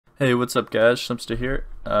Hey, what's up guys? Schlimster here.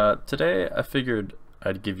 Today I figured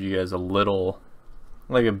I'd give you guys a little,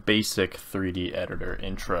 like a basic 3D editor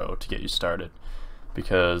intro to get you started,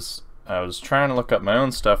 because I was trying to look up my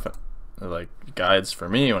own stuff, like guides for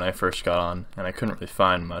me when I first got on, and I couldn't really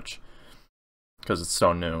find much because it's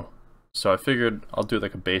so new. So I figured I'll do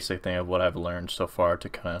like a basic thing of what I've learned so far to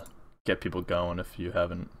kind of get people going if you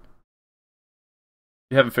haven't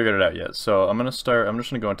figured it out yet. So I'm just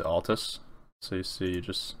gonna go into Altus. So you see,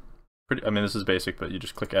 I mean, this is basic, but you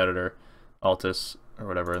just click editor, Altus, or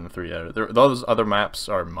whatever in the 3D editor. Those other maps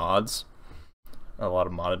are mods, a lot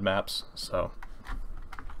of modded maps. So,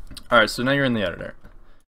 alright, so now you're in the editor.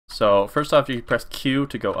 So first off, you can press Q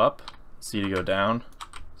to go up, C to go down.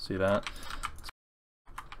 See that?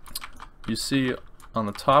 You see on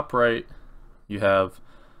the top right, you have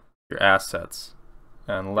your assets,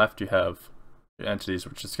 and on the left you have your entities,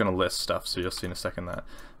 which is going to list stuff, so you'll see in a second that.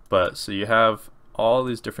 But so you have all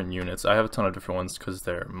these different units. I have a ton of different ones because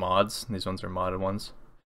they're mods. These ones are modded ones.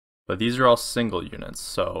 But these are all single units.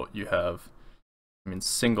 So you have,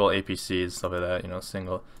 single APCs, stuff like that,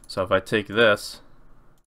 single. So if I take this,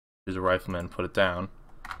 use a rifleman, put it down.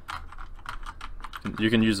 You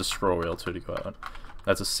can use a scroll wheel too to go out.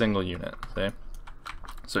 That's a single unit, see?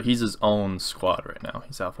 So he's his own squad right now.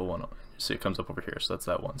 He's Alpha 1. You see it comes up over here, so that's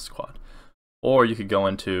that one squad. Or you could go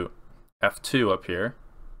into F2 up here.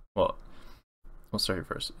 Well, we'll start here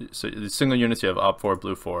first. So the single units, you have Op 4,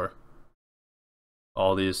 Blue 4.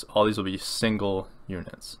 All these will be single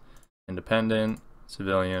units. Independent,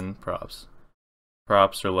 civilian, props.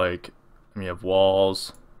 Props are like, you have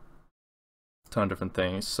walls, a ton of different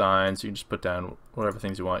things, signs. You can just put down whatever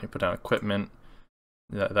things you want. You put down equipment.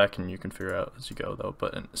 You can figure out as you go though.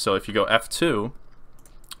 So if you go F2,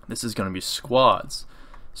 this is going to be squads.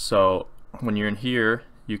 So when you're in here,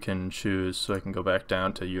 you can choose. So I can go back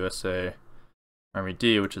down to USA Army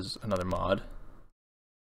D, which is another mod,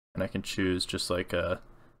 and I can choose just like a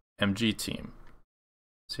MG team.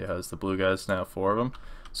 See how it's the blue guys now, 4 of them.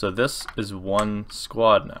 So this is one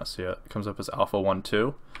squad now. See how it comes up as Alpha 1,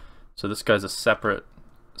 2. So this guy's a separate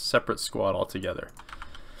squad altogether.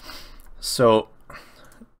 So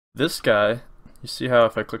this guy, you see how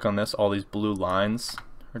if I click on this, all these blue lines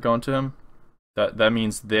are going to him? That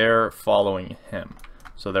means they're following him.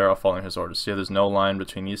 So they're all following his orders. See how there's no line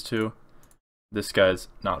between these two? This guy's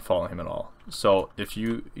not following him at all. So if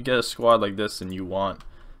you get a squad like this and you want,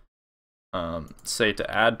 say, to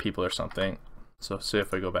add people or something, so say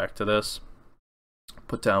if I go back to this,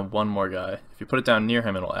 put down one more guy. If you put it down near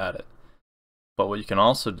him, it'll add it. But what you can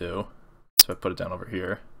also do, so if I put it down over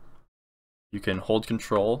here, you can hold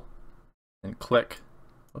Control and click.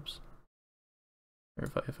 Whoops.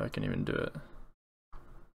 If I can even do it.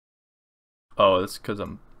 Oh, that's because I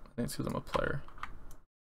think it's because I'm a player.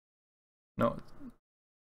 No.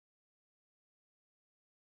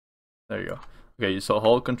 There you go. Okay, so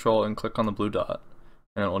hold Control and click on the blue dot,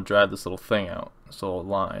 and it will drag this little thing out, this little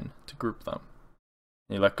line, to group them.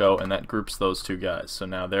 And you let go, and that groups those two guys. So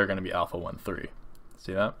now they're going to be Alpha 1, 3.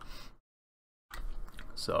 See that?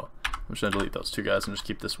 So I'm just going to delete those two guys and just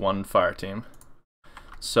keep this one fire team.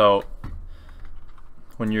 So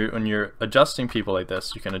when you're adjusting people like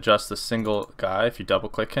this, you can adjust the single guy if you double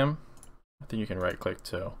click him. I think you can right click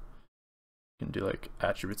too. You can do like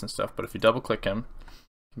attributes and stuff, but if you double click him,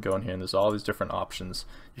 you can go in here and there's all these different options.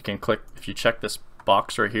 You can click, if you check this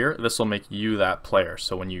box right here, this will make you that player.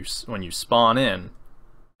 So when you spawn in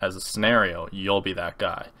as a scenario, you'll be that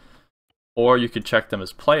guy. Or you could check them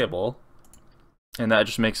as playable, and that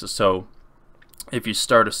just makes it so if you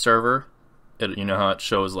start a server, you know how it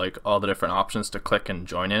shows like all the different options to click and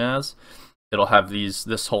join in as? It'll have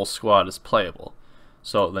this whole squad is playable.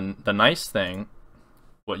 So the nice thing,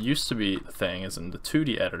 what used to be the thing is in the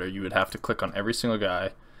 2D editor, you would have to click on every single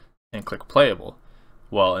guy and click playable.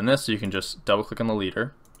 Well, in this, you can just double click on the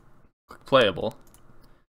leader, click playable.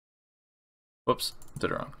 Whoops,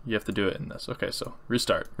 did it wrong. You have to do it in this. Okay, so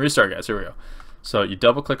restart guys, here we go. So you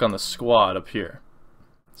double click on the squad up here.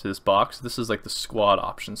 See this box? This is like the squad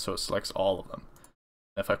option, so it selects all of them.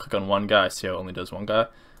 If I click on one guy, see how it only does one guy?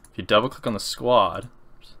 If you double click on the squad,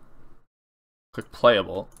 click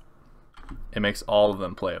playable, it makes all of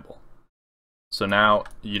them playable. So now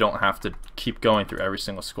you don't have to keep going through every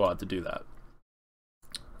single squad to do that.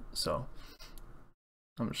 So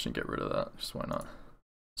I'm just gonna get rid of that, just why not.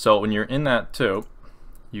 So when you're in that too,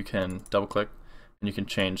 you can double click and you can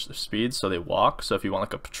change their speed so they walk. So if you want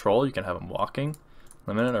like a patrol, you can have them walking,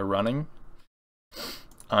 limited, or running.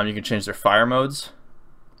 You can change their fire modes,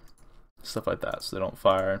 stuff like that, so they don't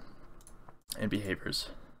fire, and behaviors.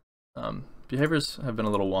 Behaviors have been a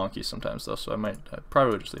little wonky sometimes though, so I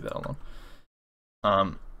probably would just leave that alone.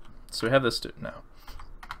 So we have this dude now.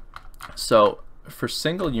 So for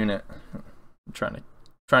single unit, I'm trying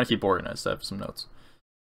to keep organized. I have some notes.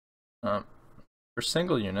 For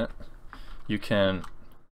single unit, you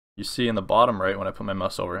see in the bottom right when I put my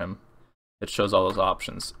mouse over him, it shows all those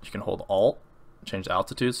options. You can hold Alt, change the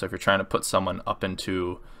altitude. So if you're trying to put someone up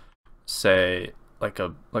into, say, like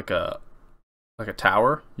a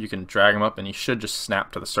tower, you can drag him up and he should just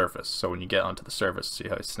snap to the surface. So when you get onto the surface, see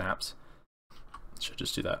how he snaps? It should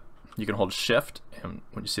just do that. You can hold Shift, and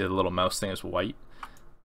when you see the little mouse thing is white,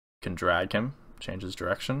 you can drag him, change his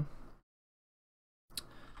direction,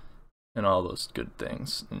 and all those good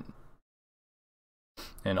things.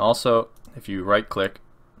 And also, if you right click,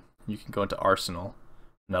 you can go into Arsenal,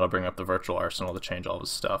 and that'll bring up the virtual arsenal to change all of his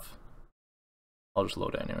stuff. I'll just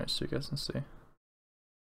load it anyway so you guys can see.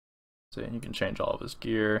 So you can change all of his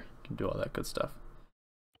gear, you can do all that good stuff.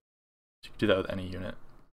 So you can do that with any unit.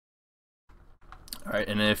 Alright,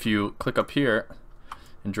 and if you click up here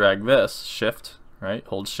and drag this, Shift, right?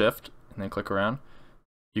 Hold Shift and then click around,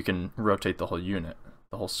 you can rotate the whole unit,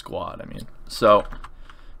 the whole squad, I mean. So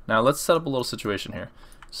now let's set up a little situation here.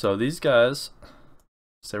 So these guys,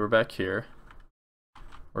 say we're back here,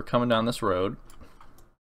 we're coming down this road,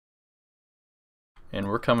 and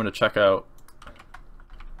we're coming to check out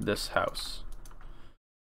this house.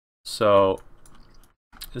 So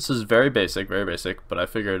this is very basic, but I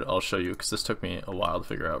figured I'll show you because this took me a while to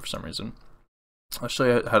figure out for some reason. I'll show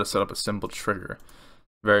you how to set up a simple trigger,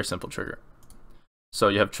 very simple trigger. So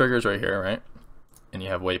you have triggers right here, right? And you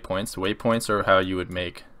have waypoints. Waypoints are how you would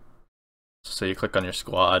make, so you click on your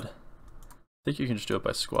squad. I think you can just do it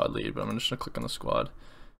by squad lead, but I'm just gonna click on the squad.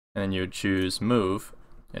 And then you would choose move,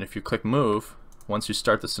 and if you click move, once you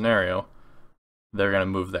start the scenario, they're gonna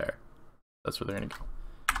move there. That's where they're gonna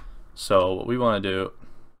go. So what we wanna do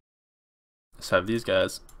is have these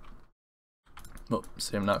guys, oh,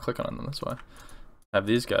 see I'm not clicking on them, that's why. Have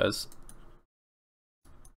these guys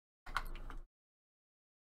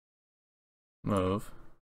move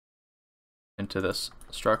into this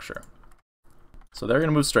structure. So they're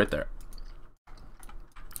gonna move straight there.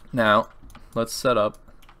 Now, let's set up,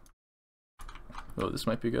 oh, this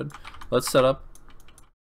might be good. Let's set up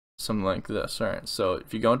something like this. Alright, so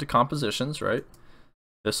if you go into compositions, right,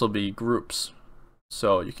 this will be groups.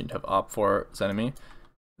 So you can have op4 as enemy.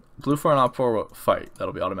 Blue 4 and op4 will fight.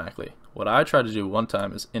 That'll be automatically. What I tried to do one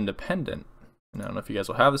time is independent. And I don't know if you guys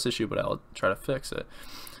will have this issue, but I'll try to fix it.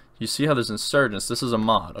 You see how there's insurgents? This is a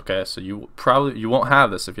mod, okay? So you won't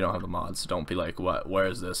have this if you don't have the mod. So don't be like, what? Where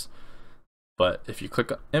is this? But if you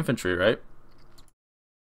click infantry, right?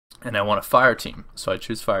 And I want a fire team, so I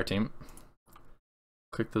choose fire team.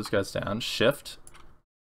 Click those guys down. Shift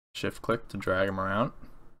click to drag them around.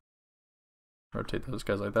 Rotate those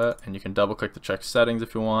guys like that, and you can double click to check settings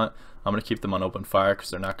if you want. I'm going to keep them on open fire because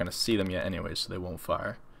they're not going to see them yet anyway, so they won't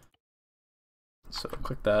fire. So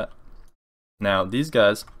click that. Now these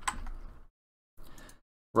guys,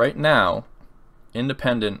 right now,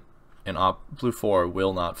 independent and blue 4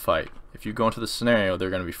 will not fight. If you go into the scenario, they're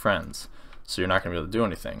going to be friends, so you're not going to be able to do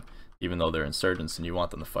anything, even though they're insurgents and you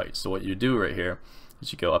want them to fight. So what you do right here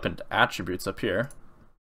is you go up into attributes up here,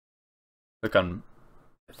 click on,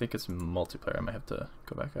 I think it's multiplayer, I might have to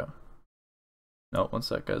go back out. No, one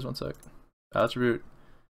sec guys, one sec. Attribute.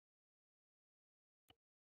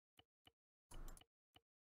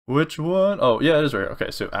 Which one? Oh yeah, it is right here.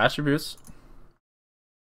 Okay, so attributes,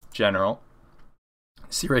 general.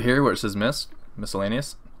 See right here where it says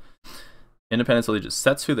miscellaneous? Independence allegiance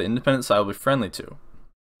sets who the independent side will be friendly to.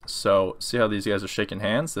 So see how these guys are shaking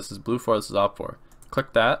hands? This is blue 4, this is op 4.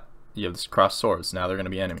 Click that, you have this cross swords, now they're going to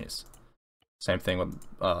be enemies. Same thing with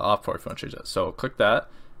op 4 if you want to change that. So click that,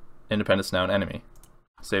 independent's now an enemy.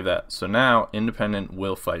 Save that. So now independent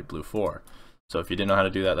will fight blue 4. So if you didn't know how to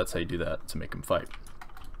do that, that's how you do that to make them fight.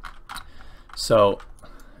 So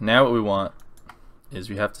now what we want is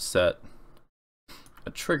we have to set a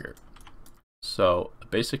trigger. So a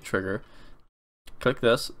basic trigger, click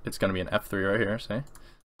this, it's going to be an F3 right here, see?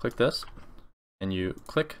 Click this, and you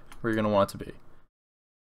click where you're going to want it to be.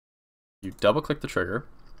 You double click the trigger,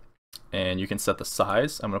 and you can set the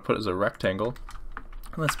size. I'm going to put it as a rectangle.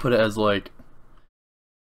 Let's put it as like,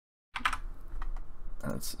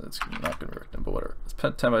 it's not going to be rectangle, but whatever. It's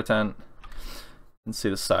 10 by 10, and see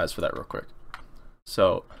the size for that real quick.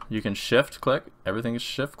 So you can shift click, everything is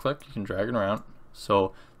shift click, you can drag it around.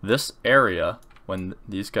 So this area, when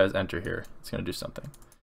these guys enter here, it's going to do something.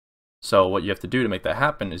 So what you have to do to make that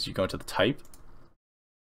happen is you go into the type,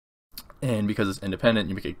 and because it's independent,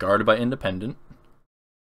 you make it guarded by independent.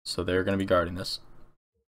 So they're going to be guarding this.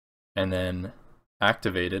 And then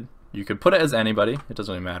activated, you could put it as anybody, it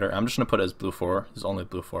doesn't really matter. I'm just gonna put it as blue 4. There's only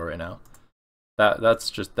blue 4 right now. That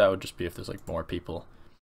would just be if there's like more people.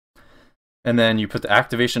 And then you put the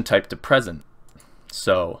activation type to present.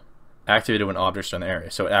 So activated when objects are in the area.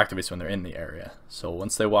 So it activates when they're in the area. So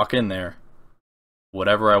once they walk in there,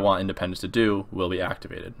 whatever I want Independence to do will be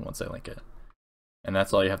activated once I link it. And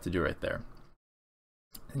that's all you have to do right there.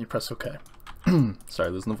 And you press OK. Sorry,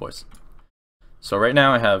 losing the voice. So right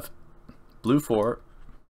now I have blue 4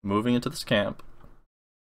 moving into this camp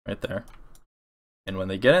right there. And when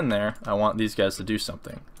they get in there, I want these guys to do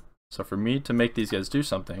something. So for me to make these guys do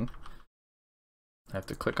something, I have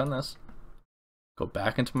to click on this, go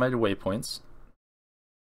back into my waypoints,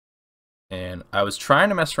 and I was trying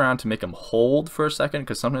to mess around to make them hold for a second,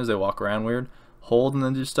 because sometimes they walk around weird, hold and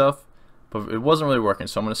then do stuff, but it wasn't really working,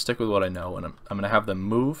 so I'm going to stick with what I know, and I'm going to have them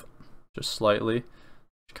move just slightly,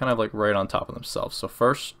 kind of like right on top of themselves. So the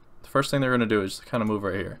first thing they're going to do is kind of move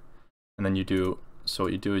right here, and then you do, so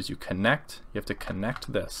what you do is you have to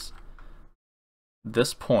connect this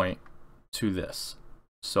point to this,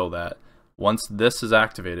 so that once this is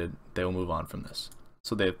activated, they will move on from this.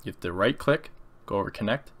 So you have to right click, go over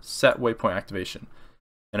connect, set waypoint activation,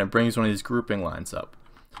 and it brings one of these grouping lines up.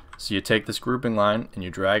 So you take this grouping line and you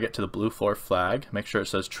drag it to the blue 4 flag, make sure it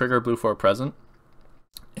says trigger blue 4 present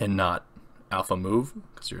and not alpha move,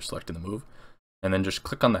 because you're selecting the move, and then just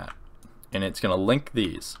click on that, and it's going to link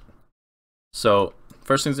these. So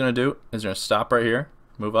first thing it's going to do is going to stop right here,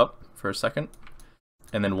 move up for a second,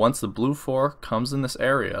 and then once the blue 4 comes in this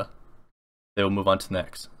area, they will move on to the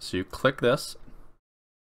next. So you click this,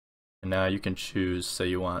 and now you can choose, say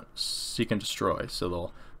you want seek and destroy, so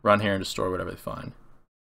they'll run here and destroy whatever they find.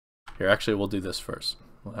 Here, actually we'll do this first.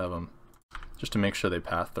 We'll have them, just to make sure they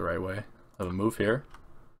path the right way, have them move here,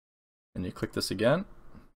 and you click this again,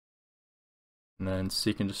 and then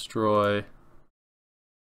seek and destroy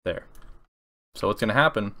there. So what's going to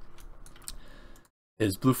happen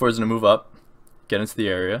is blue 4 is going to move up, get into the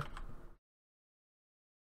area.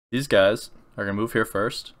 These guys are going to move here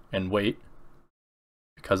first and wait,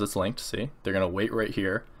 because it's linked, see? They're going to wait right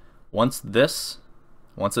here. Once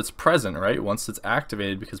it's present, right? Once it's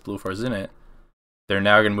activated because blue 4 is in it, they're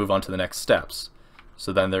now going to move on to the next steps.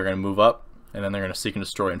 So then they're going to move up, and then they're going to seek and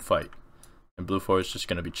destroy and fight. And blue 4 is just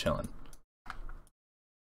going to be chilling.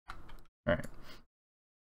 Alright.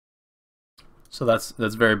 So that's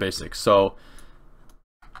very basic. So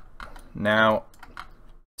now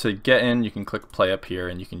to get in, you can click play up here,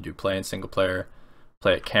 and you can do play in single player,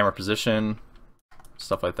 play at camera position,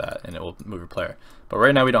 stuff like that, and it will move your player. But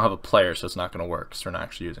right now we don't have a player, so it's not going to work, so we're not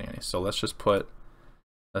actually using any. So let's just put,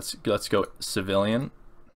 let's go civilian.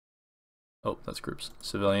 Oh, that's groups.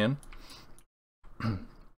 Civilian. And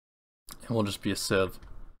we'll just be a civ.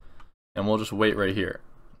 And we'll just wait right here.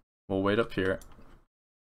 We'll wait up here.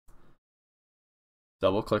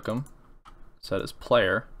 Double click them. Set as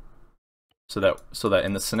player. So that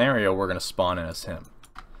in the scenario we're going to spawn in as him.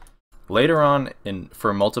 Later on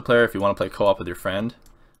for multiplayer, if you want to play co-op with your friend,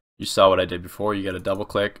 you saw what I did before. You got to double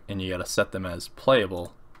click and you got to set them as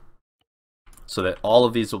playable, so that all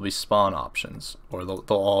of these will be spawn options, or they'll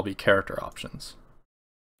all be character options.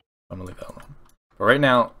 I'm gonna leave that alone. But right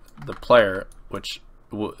now, the player, which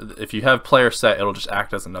if you have player set, it'll just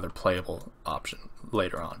act as another playable option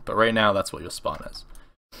later on. But right now, that's what you'll spawn as.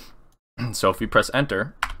 So if we press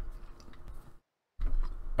enter.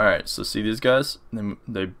 Alright, so see these guys?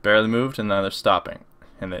 They barely moved and now they're stopping.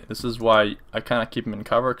 And this is why I kind of keep them in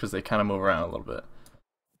cover, because they kind of move around a little bit.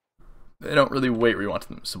 They don't really wait where you want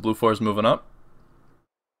them. So blue 4 is moving up.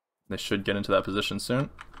 They should get into that position soon.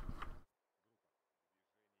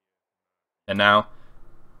 And now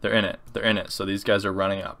they're in it. They're in it. So these guys are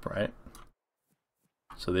running up, right?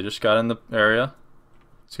 So they just got in the area.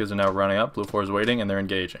 These guys are now running up. Blue 4 is waiting and they're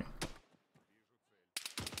engaging.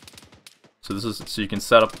 So this is, so you can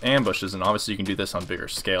set up ambushes, and obviously you can do this on bigger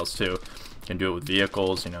scales too. You can do it with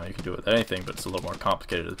vehicles, you know, you can do it with anything, but it's a little more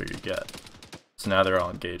complicated the bigger you get. So now they're all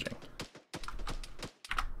engaging.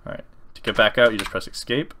 Alright, to get back out, you just press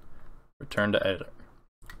escape, return to editor.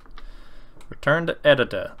 Return to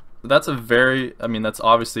editor. That's a very, I mean, that's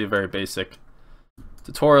obviously a very basic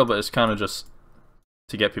tutorial, but it's kind of just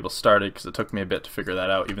to get people started, because it took me a bit to figure that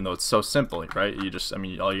out, even though it's so simple, right? You just, I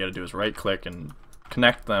mean, all you gotta do is right click and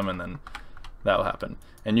connect them, and then that will happen.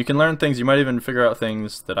 And you can learn things, you might even figure out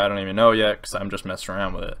things that I don't even know yet, because I'm just messing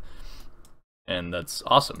around with it. And that's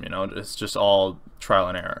awesome, you know, it's just all trial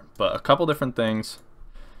and error. But a couple different things,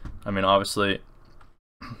 I mean, obviously,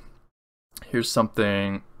 here's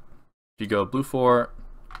something, if you go blue 4,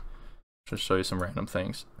 just show you some random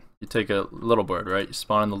things. You take a little bird, right? You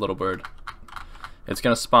spawn in the little bird. It's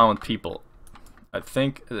going to spawn with people. I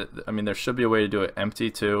think, I mean, there should be a way to do it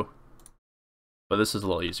empty too, but this is a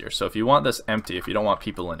little easier. So if you want this empty, if you don't want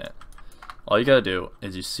people in it, all you gotta do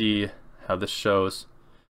is you see how this shows,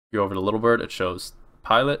 you go over to Little Bird, it shows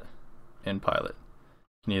pilot and pilot.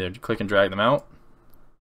 You can either click and drag them out,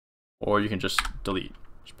 or you can just delete.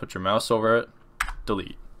 Just put your mouse over it,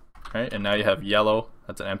 delete. Right, and now you have yellow,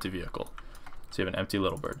 that's an empty vehicle. So you have an empty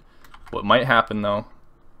Little Bird. What might happen though,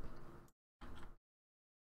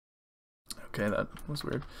 okay, that was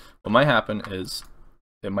weird. What might happen is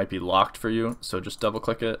it might be locked for you, so just double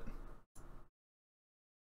click it.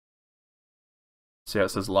 See how it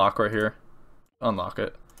says lock right here? Unlock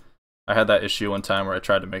it. I had that issue one time where I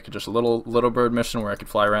tried to make it just a little bird mission where I could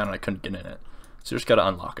fly around and I couldn't get in it. So you just gotta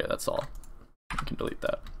unlock it, that's all. You can delete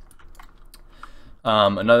that.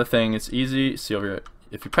 Another thing, it's easy. See over here,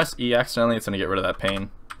 if you press E accidentally, it's gonna get rid of that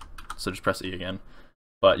pane. So just press E again.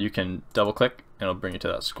 But you can double click and it'll bring you to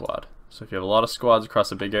that squad. So if you have a lot of squads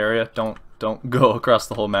across a big area, don't go across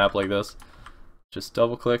the whole map like this. Just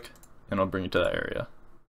double click and it'll bring you to that area.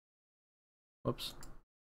 Whoops.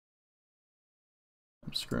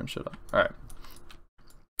 I'm screwing shit up. Alright.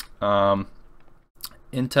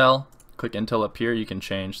 Intel. Click Intel up here. You can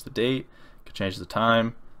change the date. You can change the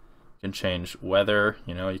time. You can change weather.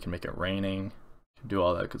 You know, you can make it raining. You can do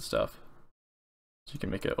all that good stuff. So you can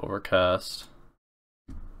make it overcast.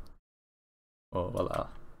 Oh, voila.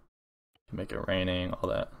 You can make it raining. All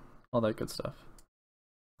that good stuff.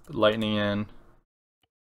 Put lightning in.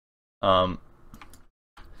 One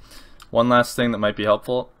last thing that might be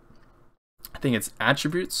helpful. I think it's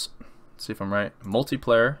attributes. Let's see if I'm right.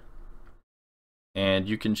 Multiplayer. And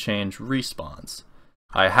you can change respawns.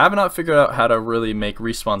 I have not figured out how to really make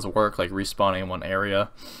respawns work, like respawning in one area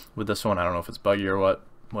with this one. I don't know if it's buggy or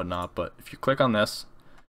whatnot, but if you click on this,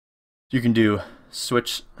 you can do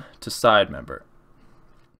switch to side member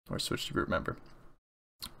or switch to group member,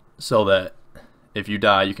 so that if you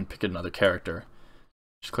die, you can pick another character.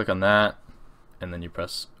 Just click on that, and then you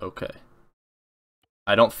press OK.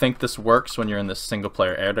 I don't think this works when you're in this single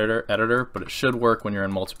player editor, but it should work when you're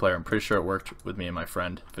in multiplayer. I'm pretty sure it worked with me and my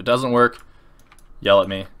friend. If it doesn't work, yell at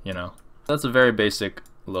me, you know. That's a very basic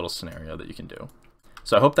little scenario that you can do.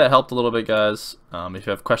 So I hope that helped a little bit, guys. If you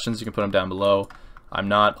have questions, you can put them down below. I'm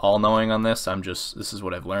not all-knowing on this. This is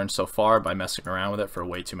what I've learned so far by messing around with it for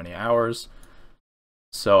way too many hours.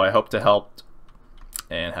 So I hope to help,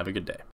 and have a good day.